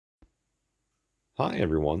Hi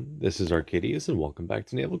everyone, this is Arcadius and welcome back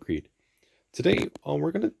to Naval Creed. Today,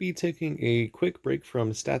 we're going to be taking a quick break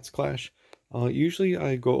from Stats Clash. Usually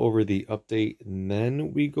I go over the update and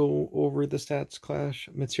then we go over the Stats Clash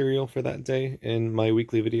material for that day in my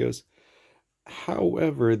weekly videos.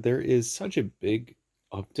 However, there is such a big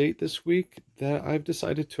update this week that I've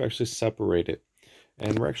decided to actually separate it.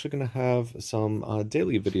 And we're actually going to have some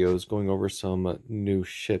daily videos going over some new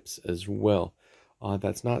ships as well.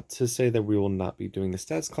 That's not to say that we will not be doing the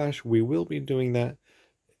Stats Clash. We will be doing that.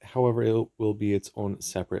 However, it will be its own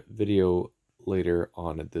separate video later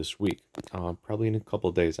on this week. Probably in a couple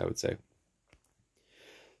of days, I would say.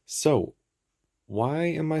 So, why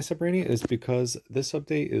am I separating it? Is because this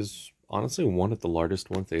update is honestly one of the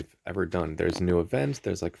largest ones they've ever done. There's new events,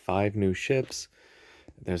 there's like 5 new ships,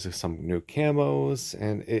 there's some new camos,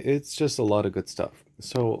 and it's just a lot of good stuff.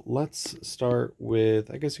 So let's start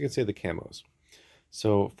with, I guess you could say, the camos.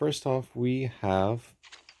 So first off, we have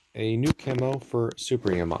a new camo for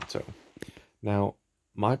Super Yamato. Now,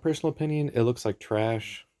 my personal opinion, it looks like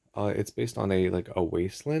trash. It's based on a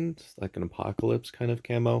wasteland, like an apocalypse kind of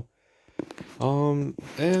camo. And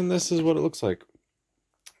this is what it looks like.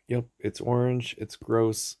 Yep, it's orange, it's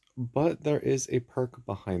gross, but there is a perk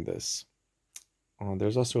behind this.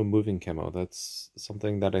 There's also a moving camo. That's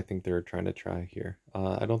something that I think they're trying to try here.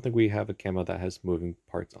 I don't think we have a camo that has moving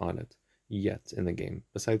parts on it yet in the game,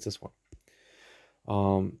 besides this one.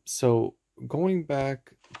 So going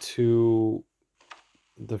back to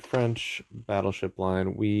the French battleship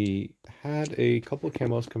line, we had a couple of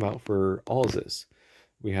camos come out for all of this.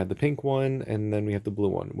 We had the pink one, and then we have the blue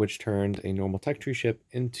one, which turned a normal tech tree ship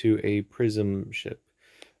into a prism ship.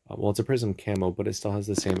 Well, it's a prism camo, but it still has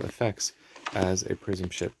the same effects as a prism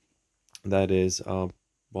ship. That is,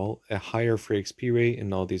 well, a higher free XP rate,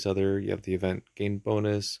 and all these other, you have the event gain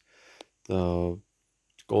bonus, the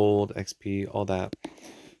gold, XP, all that.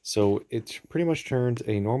 So it pretty much turned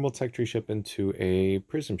a normal tech tree ship into a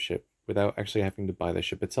prism ship without actually having to buy the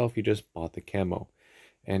ship itself. You just bought the camo.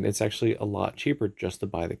 And it's actually a lot cheaper just to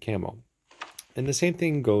buy the camo. And the same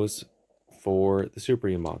thing goes for the Super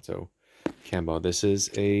Yamato camo. This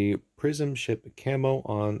is a prism ship camo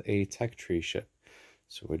on a tech tree ship.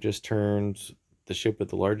 So it just turned the ship with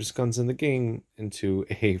the largest guns in the game into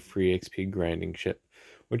a free XP grinding ship,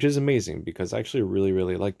 which is amazing because I actually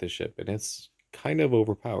really like this ship, and it's kind of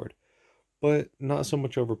overpowered, but not so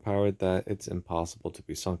much overpowered that it's impossible to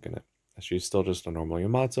be sunk in it. She's still just a normal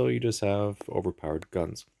Yamato, you just have overpowered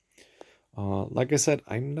guns. Like I said,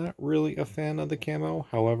 I'm not really a fan of the camo.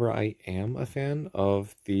 However, I am a fan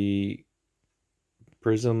of the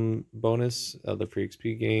prism bonus, the free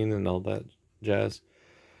XP gain, and all that jazz.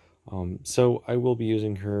 So I will be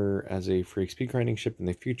using her as a free XP grinding ship in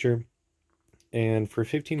the future. And for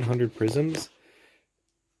 1500 prisms,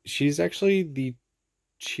 she's actually the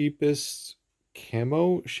cheapest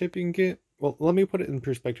camo ship you can get. Well, let me put it in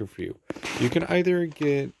perspective for you. You can either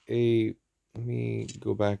get a, let me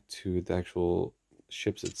go back to the actual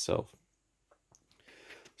ships itself.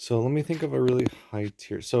 So let me think of a really high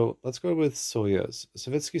tier. So let's go with Soyuz.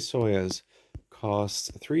 Savitsky Soyuz costs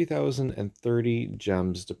 3,030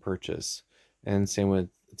 gems to purchase. And same with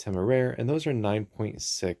Temeraire, and those are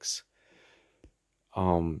 9.6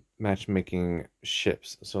 matchmaking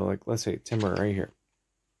ships. So like let's say Temeraire right here.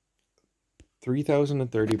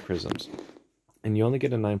 3,030 prisms, and you only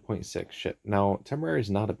get a 9.6 ship. Now, Temeraire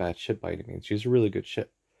is not a bad ship by any means. She's a really good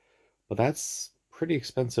ship. But that's pretty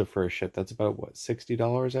expensive for a ship. That's about, what,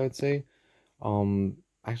 $60, I would say?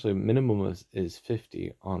 Actually, minimum is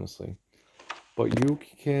 50, honestly. But you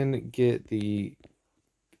can get the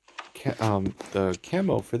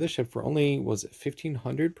camo for this ship for only, was it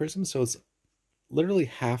 1,500 prisms? So it's literally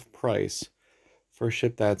half price for a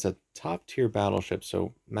ship that's a top tier battleship,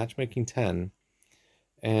 so matchmaking 10,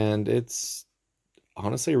 and it's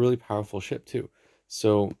honestly a really powerful ship too.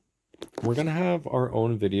 So we're gonna have our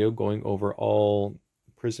own video going over all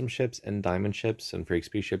prism ships and diamond ships and free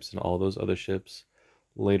XP ships and all those other ships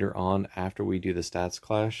later on after we do the stats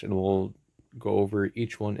clash, and we'll go over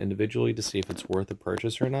each one individually to see if it's worth a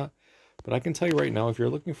purchase or not. But I can tell you right now, if you're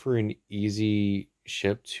looking for an easy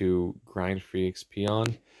ship to grind free XP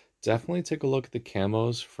on, definitely take a look at the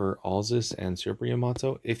camos for Alzus and Super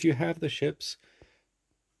Yamato. If you have the ships,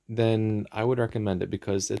 then I would recommend it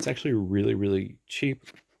because it's actually really cheap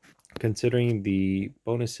considering the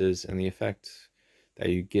bonuses and the effect that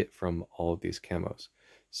you get from all of these camos.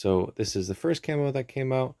 So this is the first camo that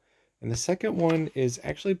came out, and the second one is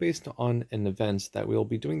actually based on an event that we'll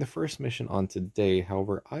be doing the first mission on today.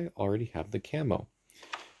 However, I already have the camo.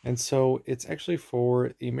 And so it's actually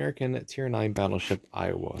for the American Tier 9 battleship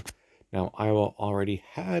Iowa. Now, Iowa already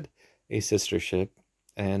had a sister ship,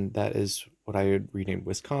 and that is what I had renamed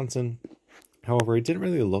Wisconsin. However, it didn't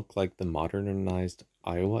really look like the modernized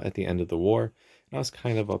Iowa at the end of the war, and I was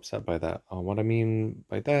kind of upset by that. What I mean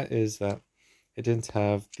by that is that it didn't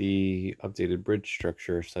have the updated bridge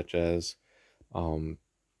structure such as um,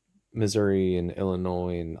 Missouri and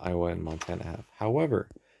Illinois and Iowa and Montana have. However,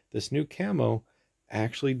 this new camo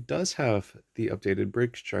actually does have the updated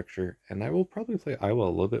bridge structure, and I will probably play Iowa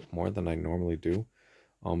a little bit more than I normally do,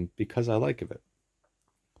 because I like it.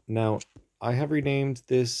 Now, I have renamed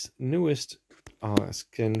this newest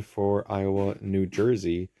skin for Iowa, New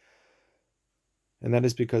Jersey, and that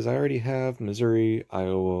is because I already have Missouri,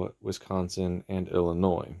 Iowa, Wisconsin, and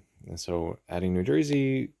Illinois. And so adding New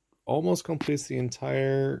Jersey almost completes the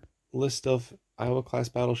entire list of Iowa class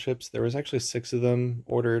battleships. There was actually 6 of them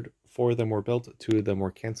ordered, 4 of them were built, 2 of them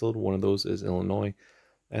were canceled. One of those is Illinois,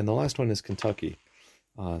 and the last one is Kentucky.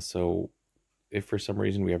 So if for some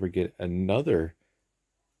reason we ever get another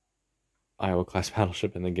Iowa class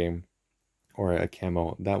battleship in the game, or a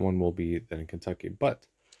camo, that one will be then in Kentucky. But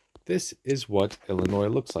this is what Illinois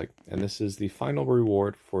looks like, and this is the final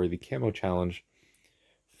reward for the camo challenge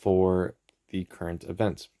for the current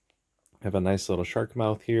event. I have a nice little shark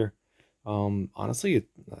mouth here. Honestly,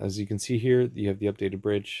 as you can see here, you have the updated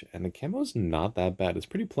bridge, and the camo is not that bad. It's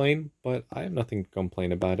pretty plain, but I have nothing to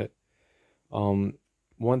complain about it.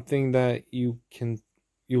 One thing that you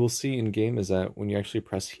will see in game is that when you actually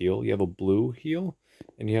press heal, you have a blue heal,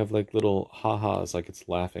 and you have like little ha-has, like it's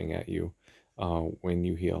laughing at you when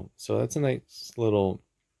you heal. So that's a nice little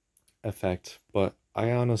effect, but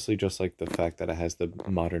I honestly just like the fact that it has the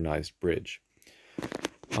modernized bridge.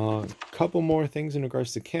 Couple more things in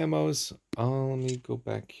regards to camos. Let me go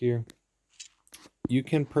back here. You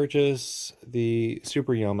can purchase the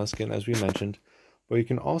Super Yama skin, as we mentioned, but you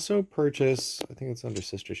can also purchase, I think it's under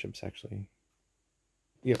sister ships actually.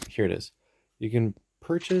 Yep, here it is. You can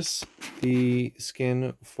purchase the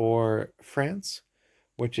skin for France,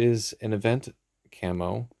 which is an event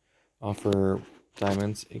camo for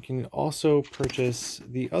diamonds. You can also purchase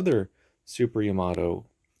the other Super Yamato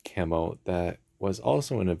camo that was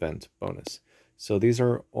also an event bonus. So these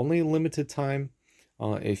are only limited time.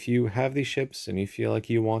 If you have these ships and you feel like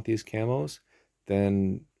you want these camos,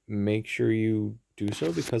 then make sure you do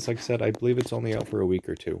so, because like I said, I believe it's only out for a week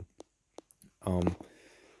or two.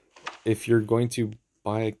 If you're going to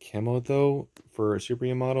buy a camo though for a Super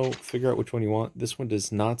Yamato, figure out which one you want. This one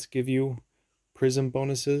does not give you prism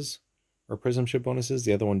bonuses or prism ship bonuses.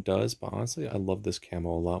 The other one does, but honestly, I love this camo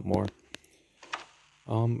a lot more.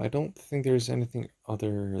 I don't think there's anything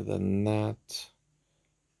other than that.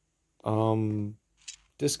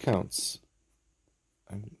 Discounts.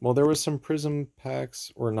 Well, there was some prism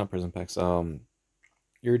packs, or not prism packs,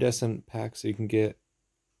 iridescent packs you can get,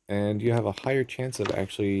 and you have a higher chance of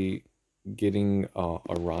actually getting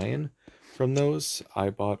Orion from those. I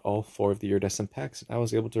bought all 4 of the iridescent packs, and I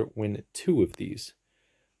was able to win 2 of these.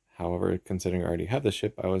 However, considering I already have the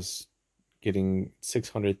ship, I was getting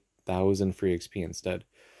 600,000 free XP instead.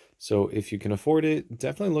 So if you can afford it,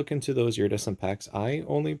 definitely look into those iridescent packs. I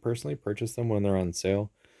only personally purchase them when they're on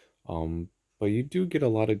sale, but you do get a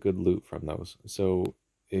lot of good loot from those. So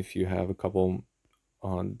if you have a couple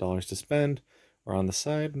dollars to spend or on the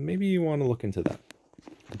side, maybe you want to look into that.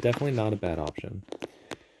 Definitely not a bad option.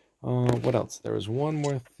 What else? There was one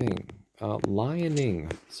more thing.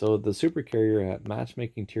 Lioning. So the super carrier at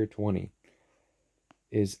matchmaking tier 20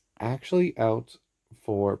 is actually out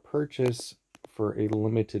for purchase for a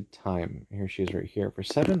limited time. Here she is right here for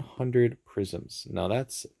 700 prisms. Now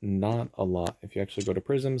that's not a lot. If you actually go to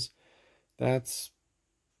prisms, that's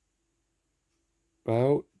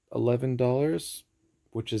about $11,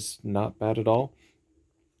 which is not bad at all.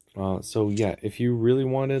 So yeah, if you really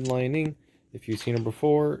wanted Lining, if you've seen her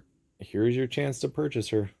before, here's your chance to purchase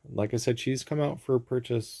her. Like I said, she's come out for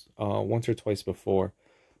purchase once or twice before,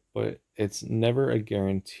 but it's never a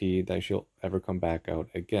guarantee that she'll ever come back out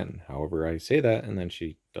again. However, I say that, and then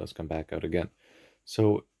she does come back out again.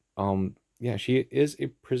 So yeah, she is a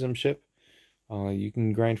prism ship. You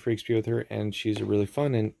can grind for XP with her, and she's a really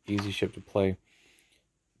fun and easy ship to play.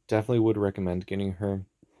 Definitely would recommend getting her.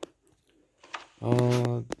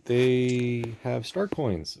 They have star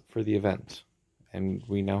coins for the event, and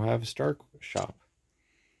we now have a star shop,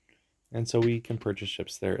 and so we can purchase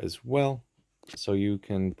ships there as well. So you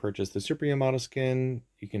can purchase the Super Yamato skin,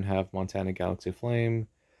 you can have Montana Galaxy Flame,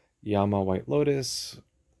 Yama White Lotus,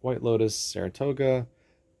 Saratoga,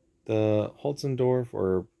 the Holzendorf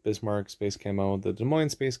or Bismarck Space Camo, the Des Moines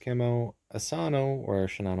Space Camo, Asano or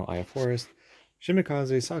Shinano Aya Forest,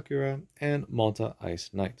 Shimikaze Sakura, and Malta Ice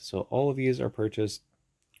Knight. So all of these are purchased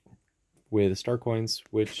with star coins,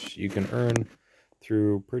 which you can earn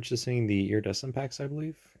through purchasing the iridescent packs, I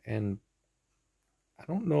believe. And I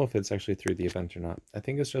don't know if it's actually through the event or not. I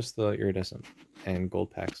think it's just the iridescent and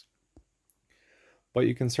gold packs. But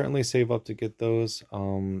you can certainly save up to get those.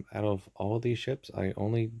 Out of all of these ships, I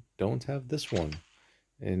only don't have this one,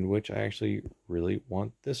 in which I actually really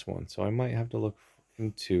want this one. So I might have to look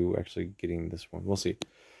into actually getting this one. We'll see.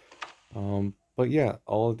 But yeah,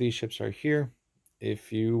 all of these ships are here.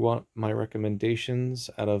 If you want my recommendations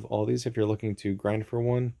out of all these, if you're looking to grind for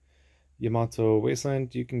one, Yamato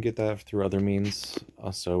Wasteland, you can get that through other means.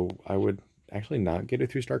 So I would actually not get it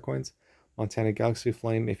through Star Coins. Montana Galaxy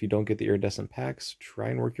Flame, if you don't get the iridescent packs, try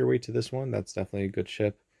and work your way to this one. That's definitely a good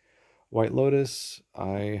ship. White Lotus,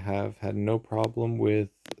 I have had no problem with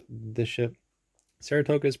this ship.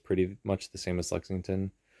 Saratoga is pretty much the same as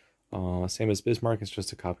Lexington. Same as Bismarck, it's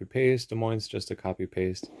just a copy-paste. Des Moines, just a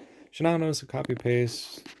copy-paste. Shinano is a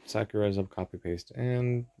copy-paste. Sakura is a copy-paste.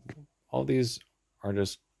 And all these are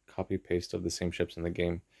just copy-paste of the same ships in the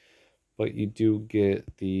game. But you do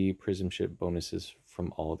get the prism ship bonuses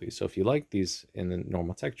from all of these. So if you like these in the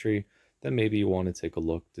normal tech tree, then maybe you want to take a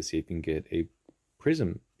look to see if you can get a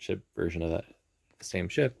prism ship version of that same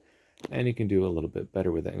ship, and you can do a little bit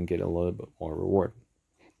better with it and get a little bit more reward.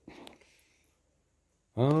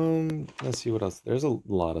 Let's see what else. There's a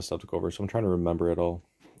lot of stuff to go over, so I'm trying to remember it all.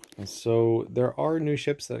 So there are new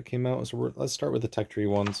ships that came out. So let's start with the tech tree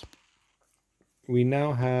ones. We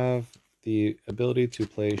now have the ability to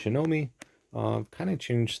play Shinomi. Kind of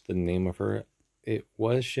changed the name of her. It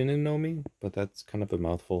was Shininomi, but that's kind of a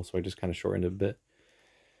mouthful, so I just kind of shortened it a bit.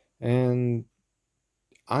 And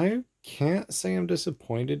I can't say I'm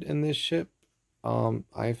disappointed in this ship.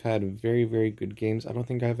 I've had very, very good games. I don't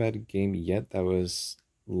think I've had a game yet that was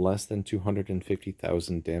less than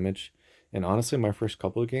 250,000 damage. And honestly, my first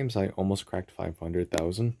couple of games, I almost cracked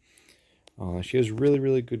 500,000. She has really,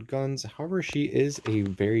 really good guns. However, she is a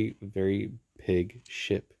very, very big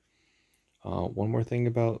ship. One more thing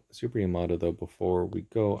about Super Yamato, though, before we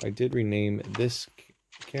go. I did rename this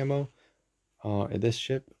camo, this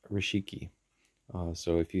ship, Rishiki.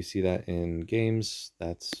 So if you see that in games,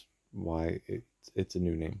 that's why it's a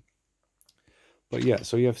new name. But yeah,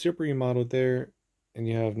 so you have Super Yamato there, and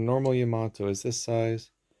you have normal Yamato as this size.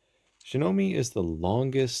 Shinomi is the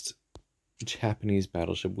longest Japanese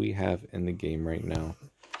battleship we have in the game right now.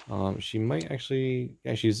 She might actually,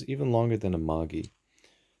 yeah, she's even longer than Amagi.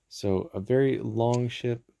 So a very long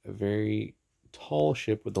ship, a very tall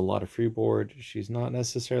ship with a lot of freeboard. She's not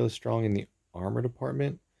necessarily strong in the armor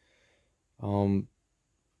department.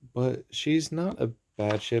 But she's not a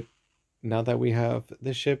bad ship. Now that we have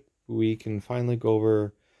this ship, we can finally go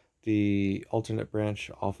over the alternate branch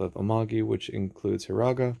off of Amagi, which includes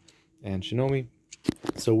Hiraga and Shinomi.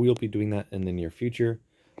 So we'll be doing that in the near future.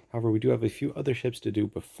 However, we do have a few other ships to do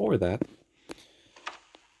before that.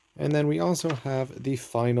 And then we also have the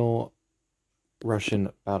final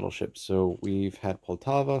Russian battleship. So we've had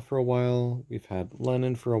Poltava for a while, we've had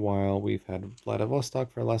Lenin for a while, we've had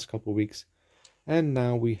Vladivostok for the last couple of weeks, and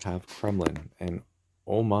now we have Kremlin. And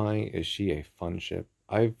oh my, is she a fun ship.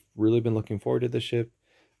 I've really been looking forward to this ship.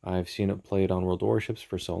 I've seen it played on World Warships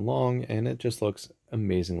for so long, and it just looks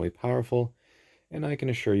amazingly powerful. And I can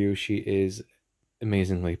assure you she is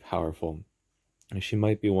amazingly powerful. She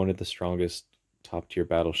might be one of the strongest top-tier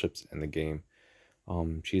battleships in the game.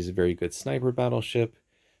 She's a very good sniper battleship,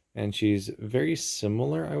 and she's very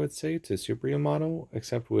similar, I would say, to Super Yamato,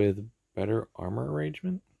 except with better armor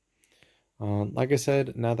arrangement. Like I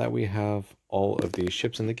said, now that we have all of these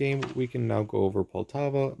ships in the game, we can now go over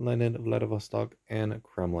Poltava, Lenin, Vladivostok, and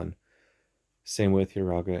Kremlin. Same with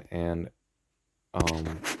Hiraga and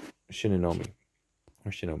Shinomi.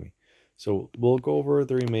 So we'll go over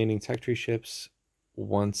the remaining tech tree ships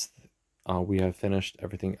once we have finished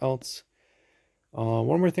everything else.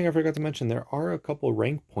 One more thing I forgot to mention, there are a couple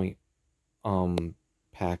rank point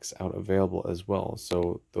packs out available as well.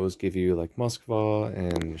 So those give you like Moskva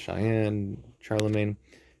and Cheyenne, Charlemagne.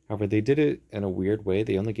 However, they did it in a weird way.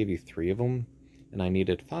 They only gave you 3 of them, and I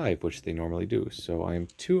needed 5, which they normally do. So I'm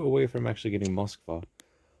 2 away from actually getting Moskva.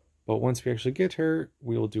 But once we actually get her,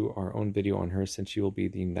 we will do our own video on her, since she will be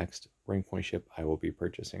the next rank point ship I will be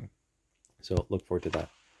purchasing. So look forward to that.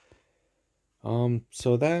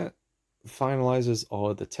 So that finalizes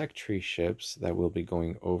all of the tech tree ships that we'll be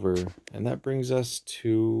going over, and that brings us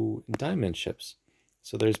to diamond ships.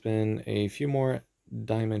 So there's been a few more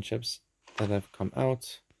diamond ships that have come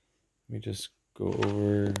out. Let me just go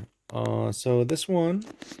over. So this one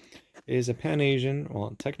is a Pan-Asian,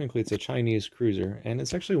 well, technically it's a Chinese cruiser, and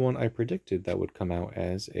it's actually one I predicted that would come out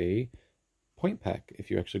as a point pack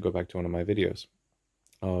if you actually go back to one of my videos.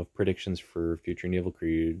 of predictions for future naval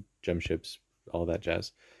crew, gem ships, all that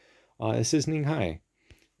jazz. This is Ning Hai,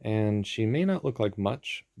 and she may not look like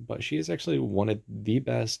much, but she is actually one of the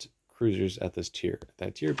best cruisers at this tier,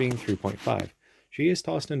 that tier being 3.5. She is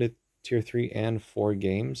tossed into tier 3 and 4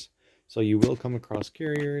 games, so you will come across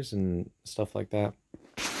carriers and stuff like that.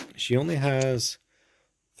 She only has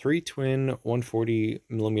 3 twin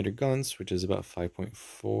 140mm guns, which is about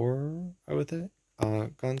 5.4, I would think,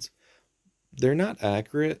 guns. They're not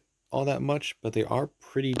accurate all that much, but they are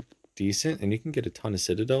pretty decent, and you can get a ton of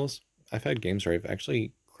citadels. I've had games where I've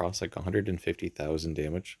actually crossed like 150,000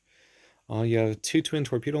 damage. You have 2 twin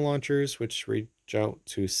torpedo launchers, which reach out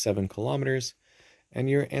to 7 kilometers, and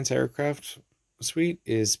your anti-aircraft suite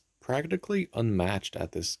is practically unmatched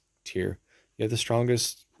at this tier. You have the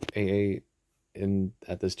strongest AA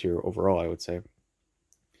at this tier overall, I would say.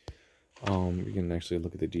 You can actually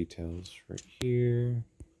look at the details right here.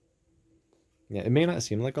 Yeah, it may not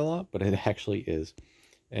seem like a lot, but it actually is.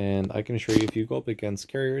 And I can assure you, if you go up against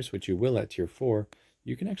carriers, which you will at tier 4,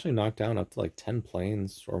 you can actually knock down up to like 10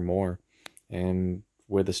 planes or more. And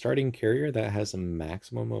with a starting carrier that has a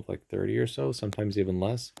maximum of like 30 or so, sometimes even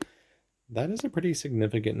less, that is a pretty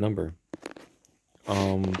significant number.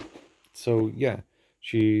 So yeah,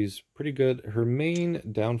 she's pretty good. Her main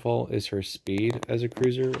downfall is her speed as a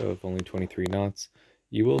cruiser of only 23 knots.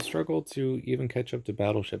 You will struggle to even catch up to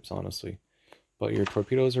battleships, honestly. But your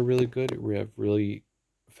torpedoes are really good. We have really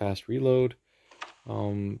fast reload.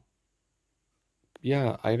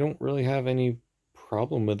 Yeah, I don't really have any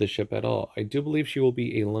problem with the ship at all. I do believe she will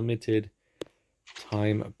be a limited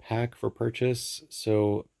time pack for purchase,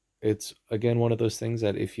 so it's again one of those things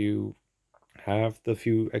that if you have the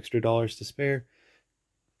few extra dollars to spare,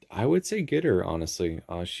 I would say get her, honestly.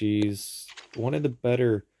 She's one of the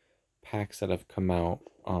better packs that have come out,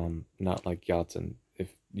 not like Yachtin.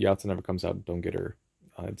 If Yachtin ever comes out, don't get her.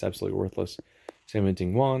 It's absolutely worthless. Same with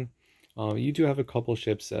Dingwan. You do have a couple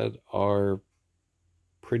ships that are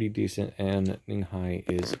pretty decent, and Ninghai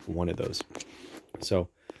is one of those. So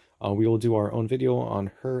we will do our own video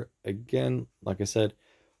on her again, like I said,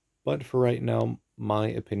 but for right now, my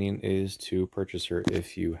opinion is to purchase her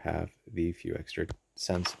if you have the few extra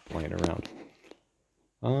cents lying around.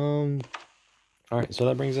 All right, so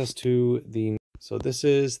that brings us to so this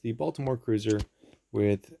is the Baltimore cruiser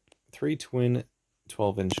with 3 twin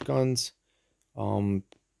 12-inch guns.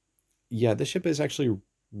 Yeah, this ship is actually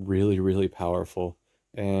really powerful,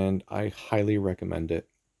 and I highly recommend it.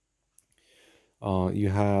 You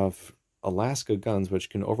have Alaska guns, which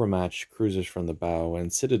can overmatch cruisers from the bow,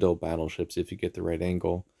 and Citadel battleships if you get the right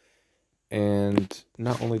angle. And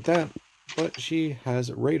not only that, but she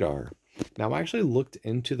has radar. Now, I actually looked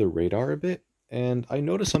into the radar a bit, and I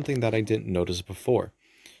noticed something that I didn't notice before.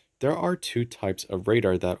 There are 2 types of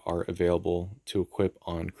radar that are available to equip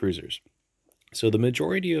on cruisers. So the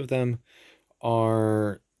majority of them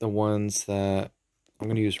are the ones that, I'm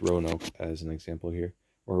going to use Roanoke as an example here,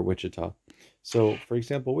 or Wichita. So, for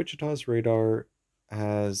example, Wichita's radar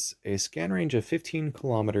has a scan range of 15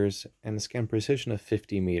 kilometers and a scan precision of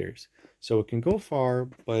 50 meters. So it can go far,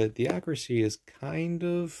 but the accuracy is kind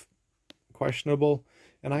of questionable,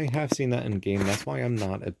 and I have seen that in game. That's why I'm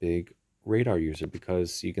not a big radar user,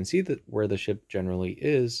 because you can see that where the ship generally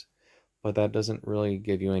is, but that doesn't really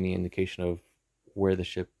give you any indication of where the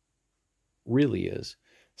ship really is.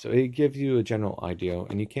 So it gives you a general idea,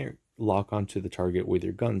 and you can't lock onto the target with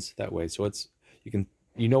your guns that way. So it's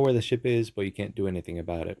you know where the ship is, but you can't do anything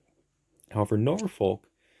about it. However, Norfolk,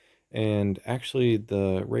 and actually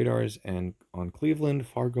the radars and on Cleveland,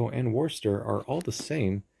 Fargo, and Worcester are all the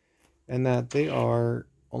same, and that they are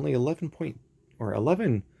only 11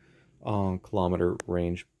 kilometer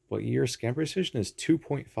range, but your scan precision is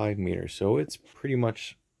 2.5 meters. So it's pretty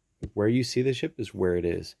much where you see the ship is where it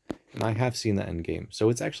is. And I have seen that in game. So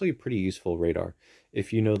it's actually a pretty useful radar.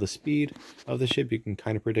 If you know the speed of the ship, you can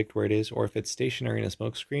kind of predict where it is. Or if it's stationary in a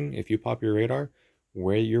smoke screen, if you pop your radar,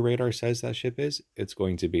 where your radar says that ship is, it's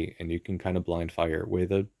going to be. And you can kind of blind fire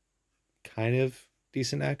with a kind of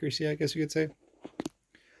decent accuracy, I guess you could say.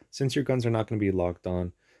 Since your guns are not going to be locked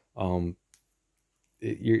on,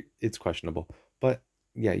 it's questionable. But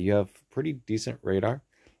yeah, you have pretty decent radar,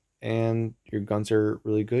 and your guns are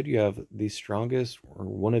really good. You have the strongest, or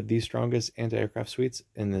one of the strongest anti-aircraft suites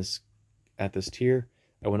at this tier.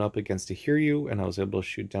 I went up against a Hiryu, and I was able to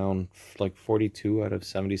shoot down like 42 out of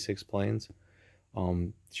 76 planes.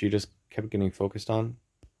 She just kept getting focused on.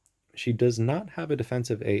 She does not have a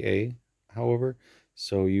defensive AA, however,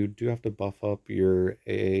 so you do have to buff up your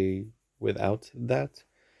AA without that.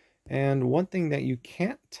 And one thing that you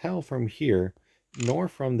can't tell from here, nor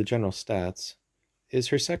from the general stats, is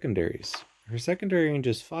her secondaries. her secondary range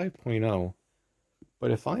is 5.0,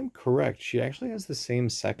 but if I'm correct, she actually has the same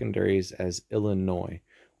secondaries as Illinois,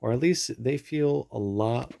 or at least they feel a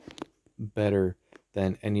lot better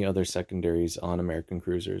than any other secondaries on American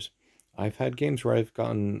cruisers. I've had games where I've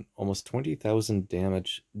gotten almost 20,000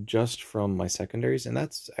 damage just from my secondaries, and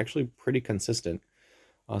that's actually pretty consistent.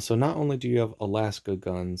 So not only do you have Alaska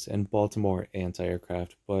guns and Baltimore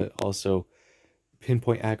anti-aircraft, but also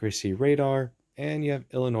pinpoint accuracy radar, and you have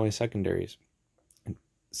Illinois secondaries.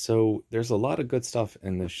 So there's a lot of good stuff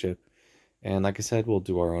in this ship. And like I said, we'll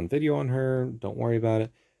do our own video on her. Don't worry about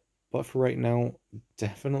it. But for right now,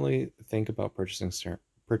 definitely think about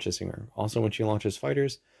purchasing her. Also, when she launches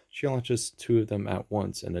fighters, she launches 2 of them at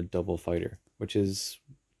once in a double fighter, which is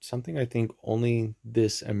something I think only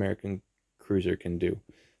this American cruiser can do.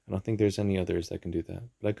 I don't think there's any others that can do that,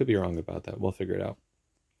 but I could be wrong about that. We'll figure it out.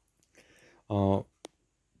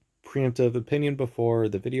 Preemptive opinion before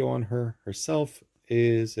the video on her herself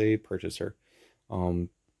is a purchaser.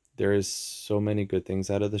 There is so many good things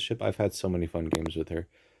out of the ship. I've had so many fun games with her.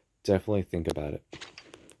 Definitely think about it.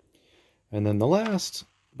 And then the last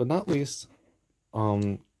but not least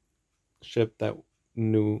ship that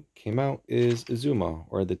new came out is Izuma,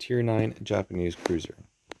 or the Tier 9 Japanese cruiser.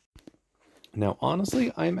 Now,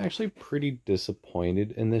 honestly, I'm actually pretty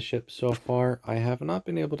disappointed in this ship so far. I have not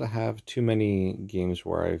been able to have too many games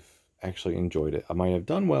where I've actually enjoyed it. I might have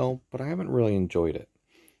done well, but I haven't really enjoyed it.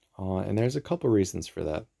 And there's a couple reasons for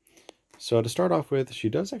that. So to start off with, she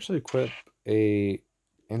does actually equip a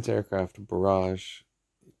anti-aircraft barrage,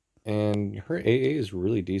 and her AA is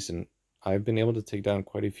really decent. I've been able to take down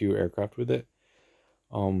quite a few aircraft with it.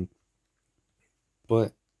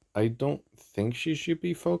 But I don't think she should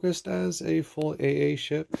be focused as a full AA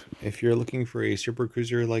ship. If you're looking for a super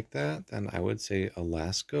cruiser like that, then I would say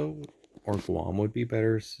Alaska or Guam would be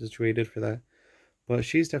better situated for that. But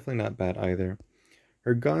she's definitely not bad either.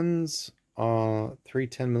 Her guns,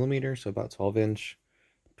 310mm, so about 12-inch,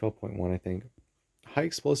 12.1 I think. High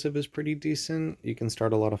explosive is pretty decent. You can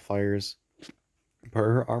start a lot of fires. But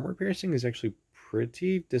her armor piercing is actually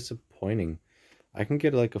pretty disappointing. I can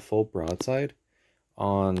get like a full broadside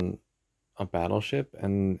on a battleship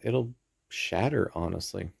and it'll shatter,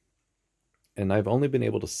 honestly. And I've only been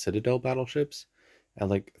able to citadel battleships at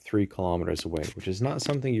like 3 kilometers away, which is not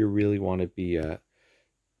something you really want to be at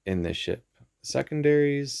in this ship.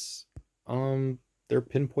 Secondaries, they're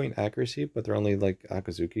pinpoint accuracy, but they're only like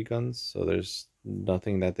Akazuki guns, so there's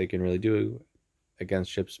nothing that they can really do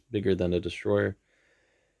against ships bigger than a destroyer.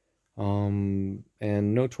 And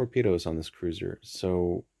no torpedoes on this cruiser.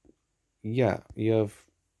 So yeah, you have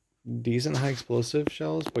decent high explosive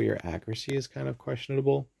shells, but your accuracy is kind of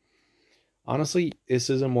questionable. Honestly, this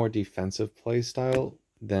is a more defensive playstyle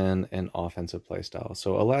than an offensive playstyle.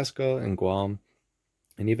 So Alaska and Guam,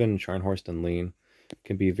 and even Scharnhorst and Lean,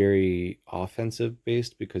 can be very offensive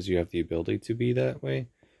based because you have the ability to be that way.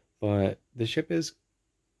 But the ship is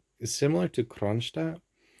similar to Kronstadt,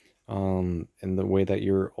 in the way that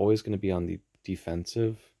you're always going to be on the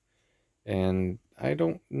defensive. And I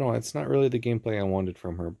don't know, it's not really the gameplay I wanted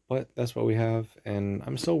from her, but that's what we have, and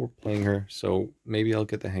I'm still playing her, so maybe I'll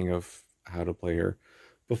get the hang of how to play her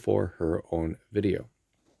before her own video.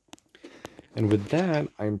 And with that,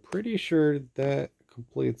 I'm pretty sure that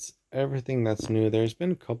completes everything that's new. There's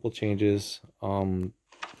been a couple changes.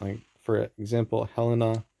 Like for example,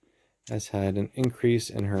 Helena has had an increase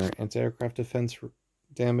in her anti-aircraft defense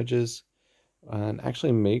damages, and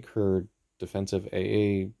actually make her defensive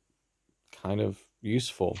AA kind of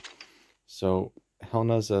useful. So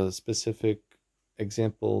Helena's a specific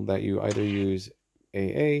example that you either use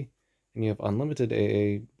AA and you have unlimited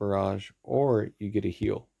AA barrage, or you get a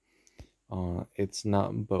heal. It's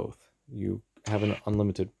not both. You have an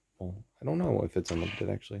unlimited, well, I don't know if it's unlimited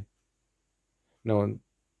actually. No,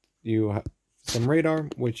 you have some radar,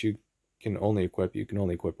 which you can only equip. You can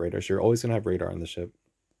only equip radar, so you're always gonna have radar on the ship,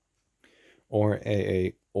 or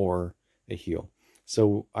AA, or a heal.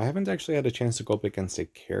 So I haven't actually had a chance to go up against a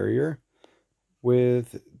carrier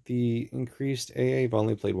with the increased AA. I've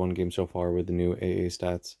only played one game so far with the new AA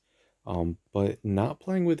stats. But not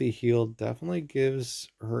playing with a heal definitely gives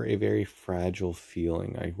her a very fragile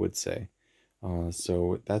feeling, I would say.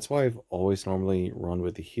 So that's why I've always normally run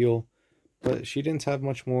with the heal. But she didn't have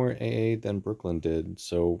much more AA than Brooklyn did,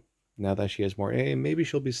 so now that she has more AA, maybe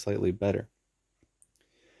she'll be slightly better.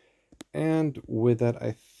 And with that,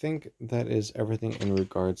 I think that is everything in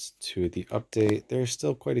regards to the update. There's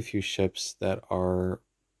still quite a few ships that are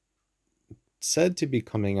said to be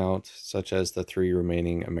coming out, such as the 3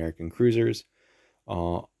 remaining American cruisers,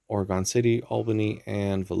 Oregon City, Albany,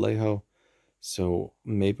 and Vallejo. So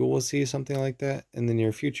maybe we'll see something like that in the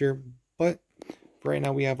near future. But For right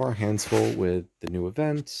now, we have our hands full with the new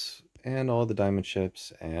event and all the diamond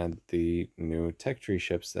ships and the new tech tree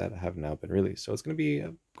ships that have now been released. So it's going to be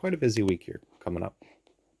quite a busy week here coming up.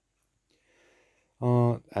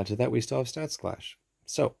 Add to that, we still have Stats Clash.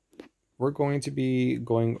 So we're going to be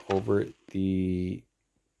going over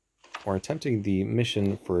attempting the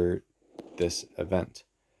mission for this event.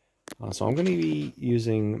 So I'm going to be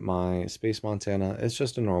using my Space Montana. It's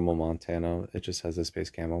just a normal Montana. It just has a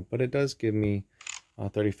Space Camo, but it does give me a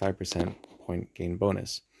 35% point gain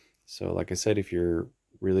bonus. So like I said, if you're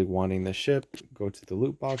really wanting the ship, go to the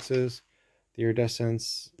loot boxes, the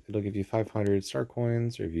iridescence, it'll give you 500 star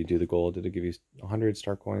coins, or if you do the gold, it'll give you 100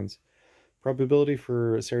 star coins. Probability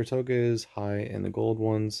for Saratoga is high in the gold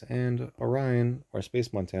ones, and Orion, or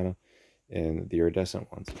Space Montana, in the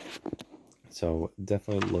iridescent ones. So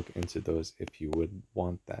definitely look into those if you would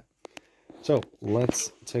want that. So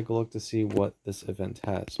let's take a look to see what this event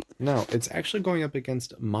has. Now, it's actually going up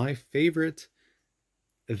against my favorite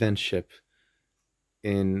event ship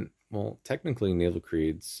in, well, technically Naval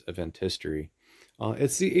Creed's event history.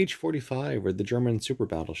 It's the H-45, or the German super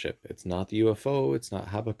battleship. It's not the UFO, it's not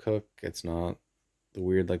Habakkuk, it's not the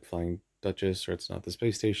weird like Flying Duchess, or it's not the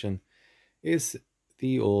space station. It's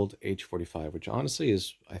the old H-45, which honestly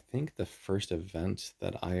is, I think, the first event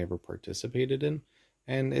that I ever participated in,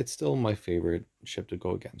 and it's still my favorite ship to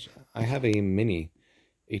go against. I have a mini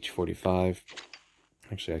H-45.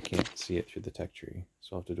 Actually, I can't see it through the tech tree,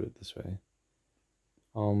 so I'll have to do it this way.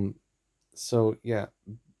 So yeah,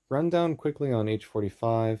 rundown quickly on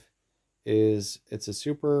H-45 is it's a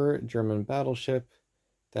super German battleship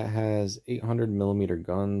that has 800mm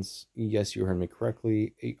guns. Yes, you heard me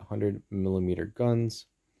correctly, 800mm guns,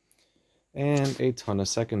 and a ton of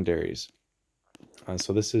secondaries.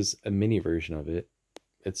 So this is a mini version of it.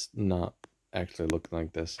 It's not actually looking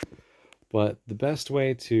like this. But the best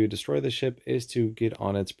way to destroy the ship is to get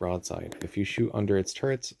on its broadside. If you shoot under its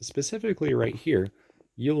turrets, specifically right here,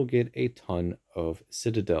 you'll get a ton of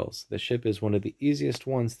citadels. The ship is one of the easiest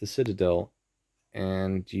ones, the citadel,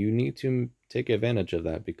 and you need to take advantage of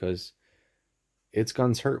that because its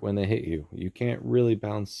guns hurt when they hit you. You can't really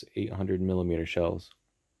bounce 800mm shells.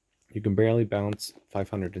 You can barely bounce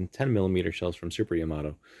 510mm shells from Super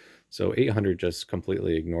Yamato. So 800 just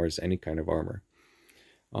completely ignores any kind of armor.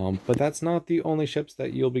 But that's not the only ships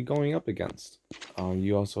that you'll be going up against.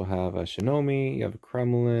 You also have a Shinomi, you have a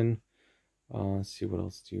Kremlin. Let's see, what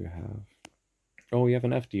else do you have? Oh, you have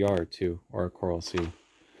an FDR too, or a Coral Sea.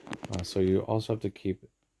 So you also have to keep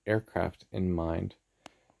aircraft in mind.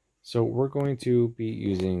 So we're going to be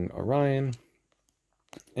using Orion,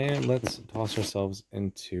 and let's toss ourselves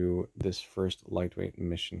into this first lightweight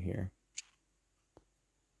mission here.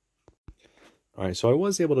 Alright, so I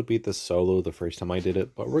was able to beat this solo the first time I did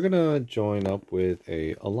it, but we're going to join up with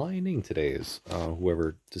a aligning today's,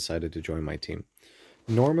 whoever decided to join my team.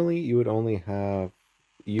 Normally, you would only have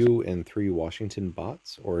you and 3 Washington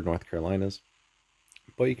bots, or North Carolinas,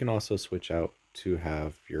 but you can also switch out to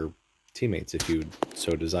have your teammates if you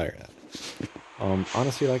so desire that.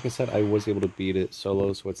 Honestly, like I said, I was able to beat it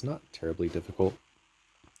solo, so it's not terribly difficult.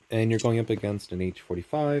 And you're going up against an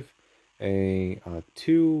H-45, a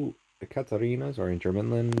 2 Katarinas, or in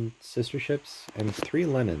German sister ships, and 3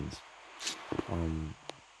 Lenins.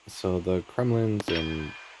 So the Kremlins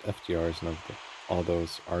and FDRs and everything, all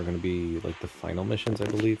those are going to be like the final missions, I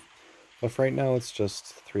believe. But for right now, it's just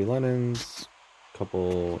 3 Lenins, a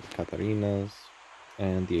couple Katarinas,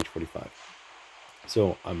 and the H-45.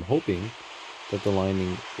 So I'm hoping that the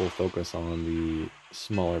lining will focus on the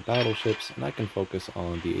smaller battleships, and I can focus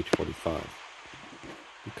on the H-45.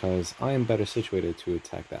 Because I am better situated to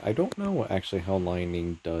attack that. I don't know actually how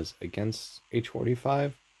lining does against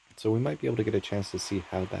H-45, so we might be able to get a chance to see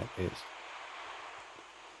how that is.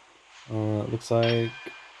 Looks like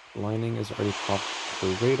lining is already popped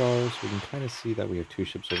the radar, so we can kind of see that we have 2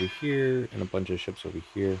 ships over here and a bunch of ships over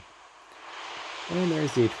here. And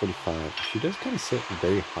there's the H-45. She does kind of sit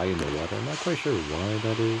very high in the water. I'm not quite sure why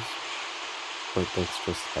that is, but that's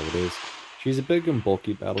just how it is. She's a big and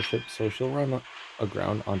bulky battleship, so she'll run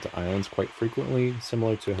aground onto islands quite frequently,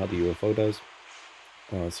 similar to how the UFO does.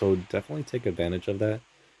 So definitely take advantage of that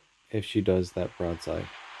if she does that broadside.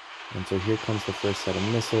 And so here comes the first set of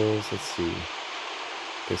missiles. Let's see.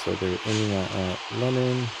 Okay, so they're aiming at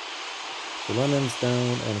Lenin. So Lenin's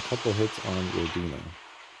down, and a couple hits on Rodina.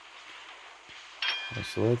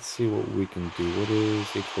 So let's see what we can do. What is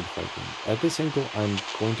H-45 doing? At this angle, I'm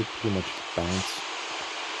going to pretty much bounce.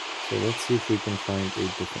 So let's see if we can find a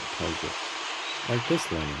different target. Like this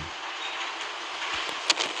Lenin.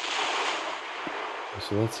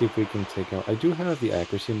 So let's see if we can take out... I do have the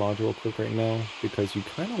accuracy module equipped right now because you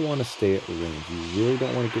kind of want to stay at range. You really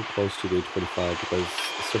don't want to get close to the H-45 because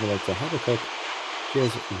similar to Habakkuk, she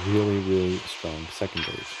has really, really strong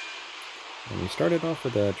secondaries. And we started off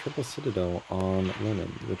with a triple citadel on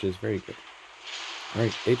Lenin, which is very good.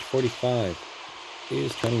 Alright, H-45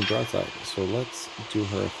 is turning broadside, so let's do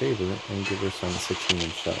her a favor and give her some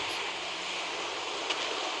 16-inch shells.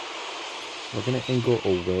 We're going to angle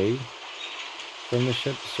away from the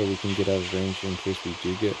ship so we can get out of range in case we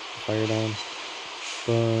do get fired on.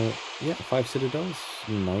 But yeah, 5 citadels,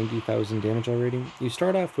 90,000 damage already. You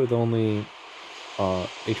start off with only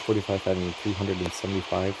H-45 having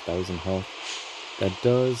 375,000 health. That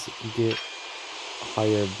does get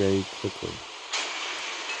higher very quickly.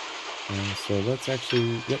 So let's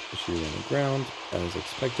actually, yep, she ran aground as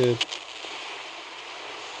expected.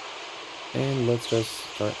 And let's just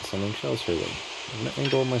start sending shells her way. I'm going to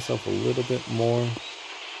angle myself a little bit more.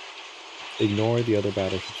 Ignore the other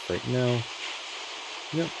battleships right now.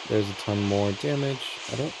 Yep, there's a ton more damage.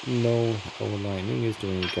 I don't know how Lining is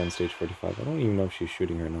doing against H-45. I don't even know if she's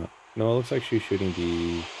shooting or not. No, it looks like she's shooting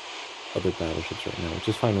the other battleships right now, which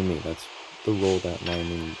is fine with me. That's the role that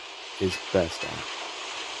Lining is best at.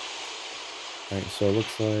 Alright, so it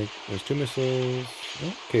looks like there's 2 missiles.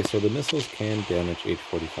 Okay, so the missiles can damage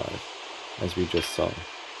H-45, as we just saw.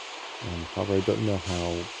 However, I don't know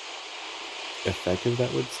how effective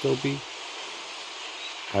that would still be.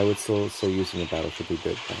 I would still say using a battleship would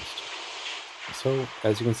be best. So,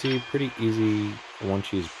 as you can see, pretty easy once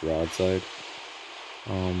she's broadside.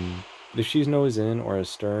 If she's nose in or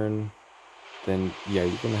astern, then yeah,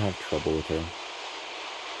 you're going to have trouble with her.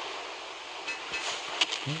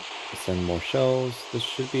 Send more shells. This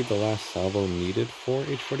should be the last salvo needed for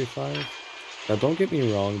H-45. Now don't get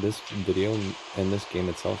me wrong, this video and this game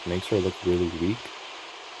itself makes her look really weak.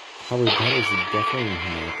 However, that is definitely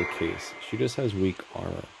not the case. She just has weak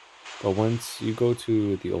armor. But once you go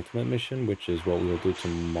to the ultimate mission, which is what we'll do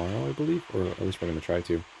tomorrow, I believe, or at least we're going to try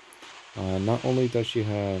to, not only does she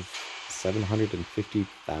have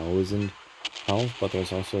 750,000 health, but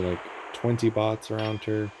there's also like 20 bots around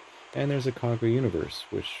her. And there's a cargo universe,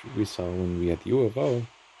 which we saw when we had the UFO,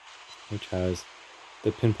 which has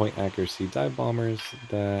the pinpoint accuracy dive bombers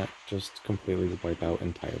that just completely wipe out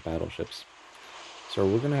entire battleships. So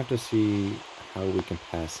we're going to have to see how we can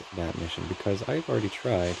pass that mission, because I've already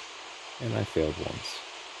tried, and I failed once.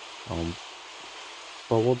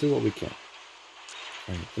 But we'll do what we can.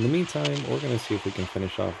 Right. In the meantime, we're going to see if we can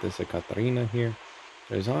finish off this Ekaterina here.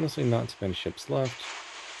 There's honestly not too many ships left.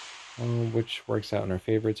 Which works out in our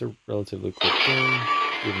favor. It's a relatively quick game,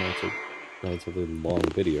 even though it's a relatively long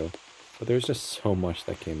video, but there's just so much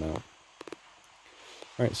that came out.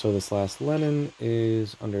 Alright, so this last Lenin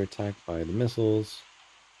is under attack by the missiles.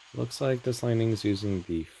 Looks like this Lining is using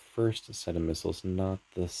the first set of missiles, not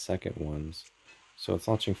the second ones. So it's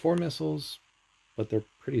launching 4 missiles, but they're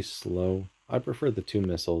pretty slow. I prefer the 2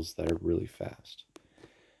 missiles that are really fast.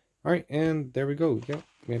 Alright, and there we go. Yep,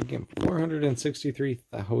 we had a game.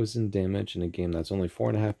 463,000 damage in a game that's only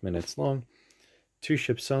 4.5 minutes long. 2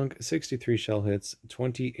 ships sunk, 63 shell hits,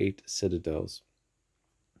 28 citadels.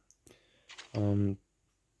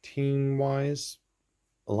 Team-wise,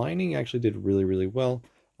 Lining actually did really, really well.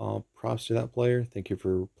 Props to that player. Thank you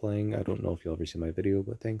for playing. I don't know if you'll ever see my video,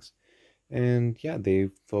 but thanks. And yeah,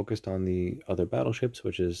 they focused on the other battleships,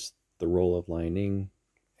 which is the role of Lining.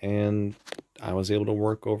 And I was able to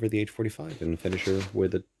work over the H-45 and finish her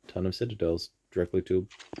with a ton of citadels directly to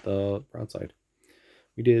the broadside.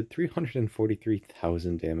 We did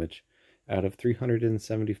 343,000 damage out of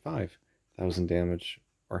 375,000 damage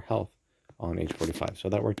or health on H-45. So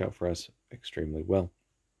that worked out for us extremely well.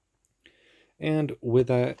 And with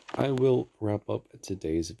that, I will wrap up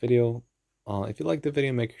today's video. If you like the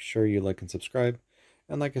video, make sure you like and subscribe.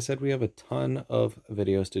 And like I said, we have a ton of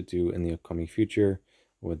videos to do in the upcoming future,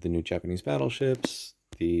 with the new Japanese battleships,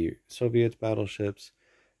 the Soviet battleships,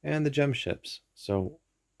 and the gem ships. So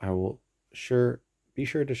I will be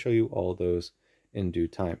sure to show you all those in due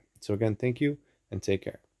time. So again, thank you and take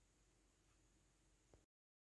care.